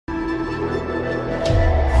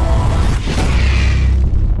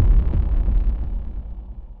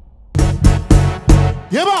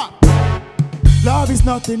is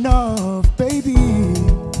not enough, baby.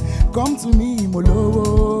 Come to me,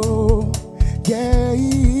 Molowo. Yeah.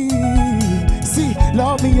 See,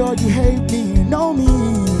 love me or you hate me, know me.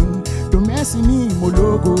 Don't mess with me,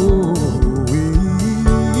 Mologo.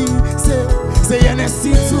 Say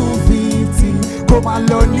NSC 250, come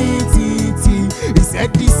along, TT. It's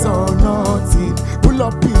Headies or nothing. Pull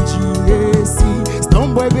up in GAC.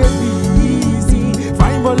 STORMBOY, baby, easy.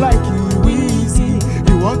 Fine boy like you, easy.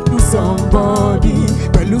 You want to somebody,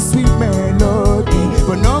 but sweet melody.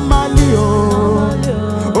 But normally,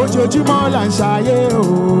 ojojúmọ́ là ń ṣayé,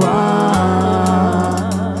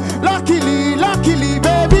 Luckily,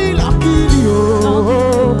 baby, luckily,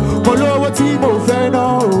 mo lówó tí mo fẹ́ ná,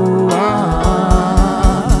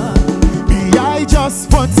 I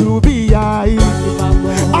just want to be high.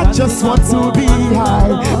 I just want to be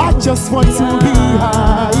high. I just want to be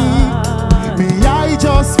high. Me, I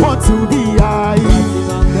just want to be high.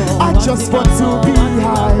 I just want to be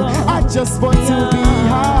high. I just want to be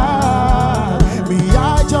high. Me,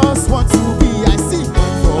 I just want to be. I see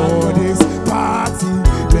for this party,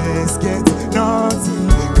 let's get naughty.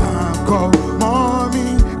 Can't call mommy,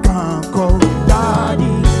 can't call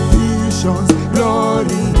daddy. Visions,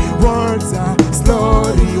 glory, words are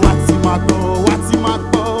slowly. What's in my go? What's in my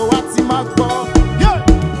go? What's in my go? Yeah.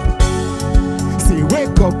 Say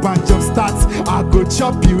wake up and jump start. I go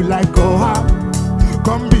chop you like Goha.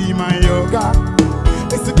 Come be my yoga.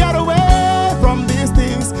 It's to get away from these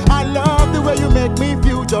things. I love the way you make me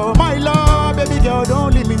feel joy. My love, baby girl,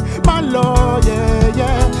 don't leave me. My love,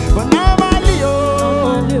 yeah. But now my Leo,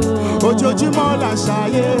 ojojúmọ́ là ń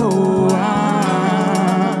ṣayé,